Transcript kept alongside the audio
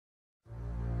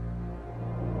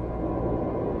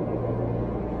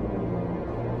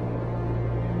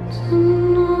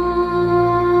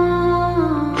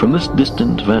From this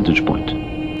distant vantage point,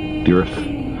 the Earth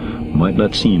might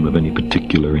not seem of any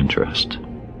particular interest.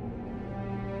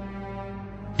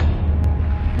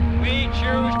 We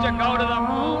choose to go to the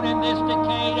moon in this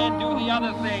decade and do the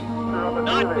other thing,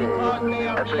 not because they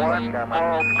are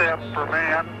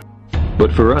easy,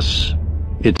 but for us,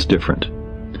 it's different.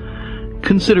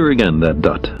 Consider again that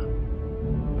dot.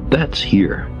 That's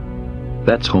here.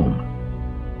 That's home.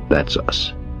 That's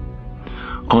us.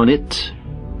 On it,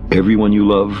 everyone you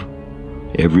love,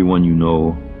 everyone you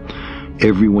know,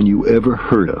 everyone you ever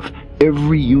heard of,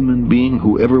 every human being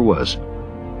who ever was,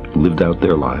 lived out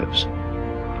their lives.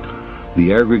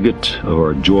 The aggregate of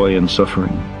our joy and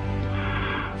suffering,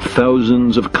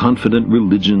 thousands of confident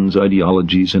religions,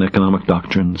 ideologies, and economic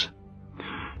doctrines,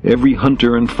 every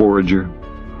hunter and forager,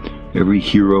 every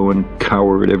hero and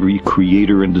coward, every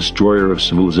creator and destroyer of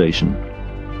civilization,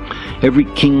 every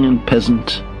king and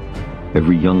peasant,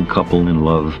 every young couple in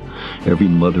love, every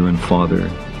mother and father,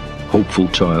 hopeful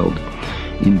child,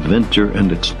 inventor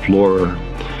and explorer,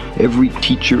 every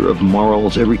teacher of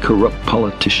morals, every corrupt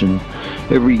politician,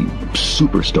 every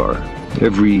superstar,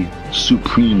 every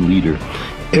supreme leader,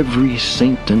 every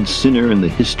saint and sinner in the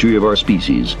history of our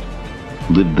species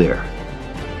lived there,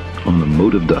 on the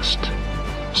mote of dust,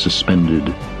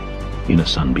 suspended in a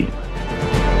sunbeam.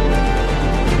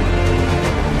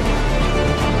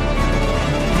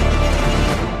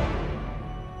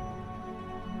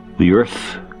 The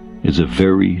Earth is a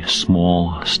very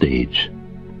small stage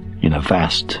in a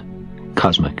vast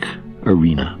cosmic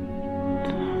arena.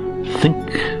 Think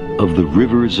of the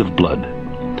rivers of blood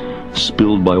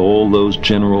spilled by all those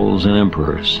generals and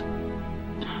emperors,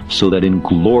 so that in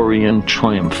glory and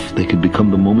triumph they could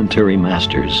become the momentary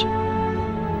masters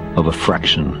of a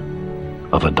fraction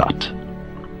of a dot.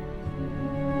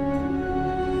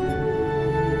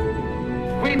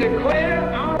 We declare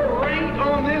our right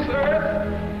on this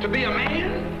earth to be a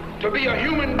man, to be a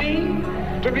human being,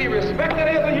 to be respected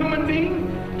as a human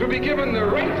being, to be given the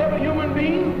rights of a human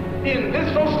being in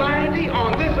this society,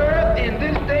 on this earth, in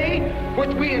this day,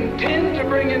 which we intend to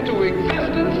bring into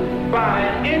existence by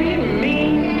any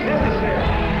means necessary.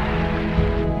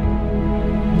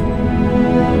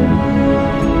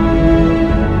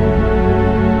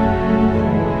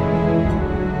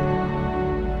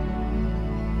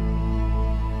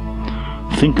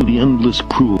 Think of the endless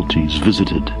cruelties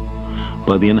visited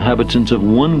by the inhabitants of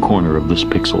one corner of this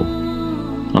pixel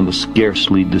on the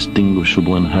scarcely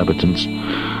distinguishable inhabitants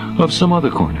of some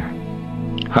other corner.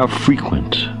 How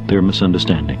frequent their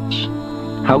misunderstandings,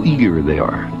 how eager they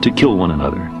are to kill one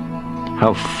another,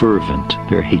 how fervent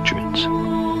their hatreds.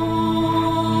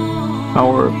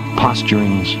 Our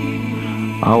posturings,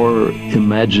 our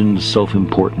imagined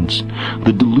self-importance,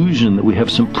 the delusion that we have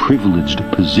some privileged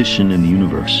position in the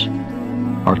universe,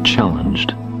 are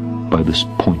challenged by this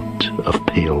point of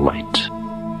pale light.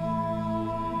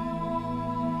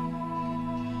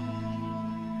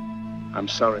 I'm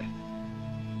sorry,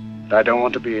 but I don't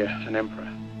want to be an emperor.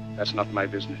 That's not my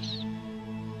business.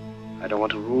 I don't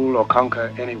want to rule or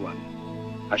conquer anyone.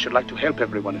 I should like to help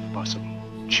everyone if possible.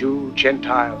 Jew,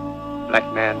 Gentile,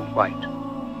 black man,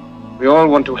 white. We all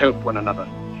want to help one another.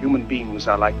 Human beings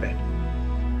are like that.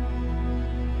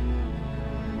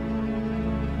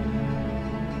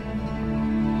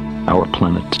 Our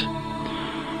planet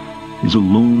is a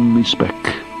lonely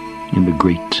speck in the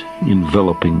great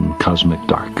enveloping cosmic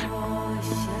dark.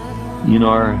 In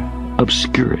our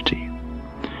obscurity,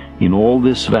 in all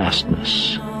this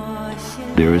vastness,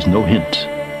 there is no hint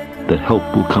that help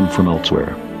will come from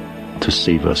elsewhere to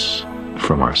save us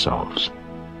from ourselves.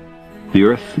 The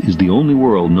Earth is the only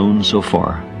world known so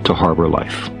far to harbor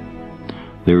life.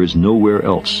 There is nowhere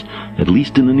else, at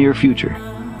least in the near future,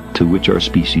 to which our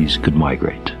species could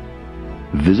migrate.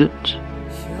 Visit?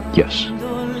 Yes.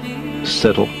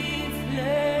 Settle?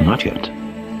 Not yet.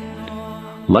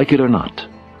 Like it or not,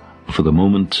 for the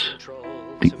moment,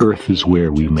 the Earth is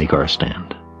where we make our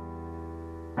stand.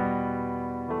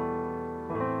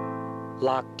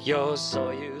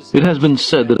 It has been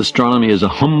said that astronomy is a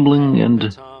humbling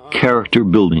and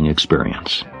character-building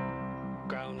experience.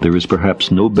 There is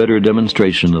perhaps no better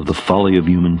demonstration of the folly of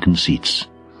human conceits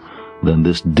than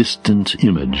this distant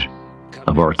image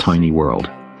of our tiny world.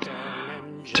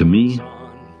 To me,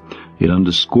 it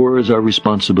underscores our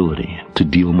responsibility to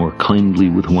deal more kindly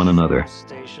with one another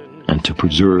and to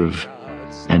preserve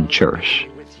and cherish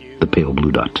the pale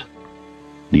blue dot,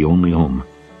 the only home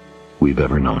we've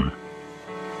ever known.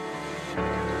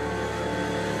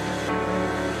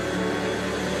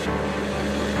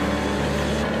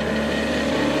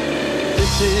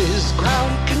 This is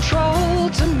ground control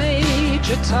to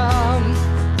Major Tom.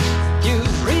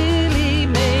 You've really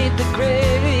made the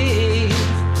grade,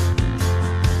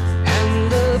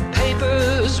 and the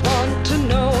papers want to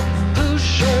know whose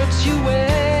shirts you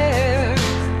wear.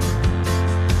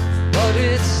 But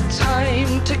it's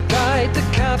time to guide the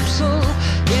capsule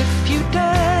if you dare.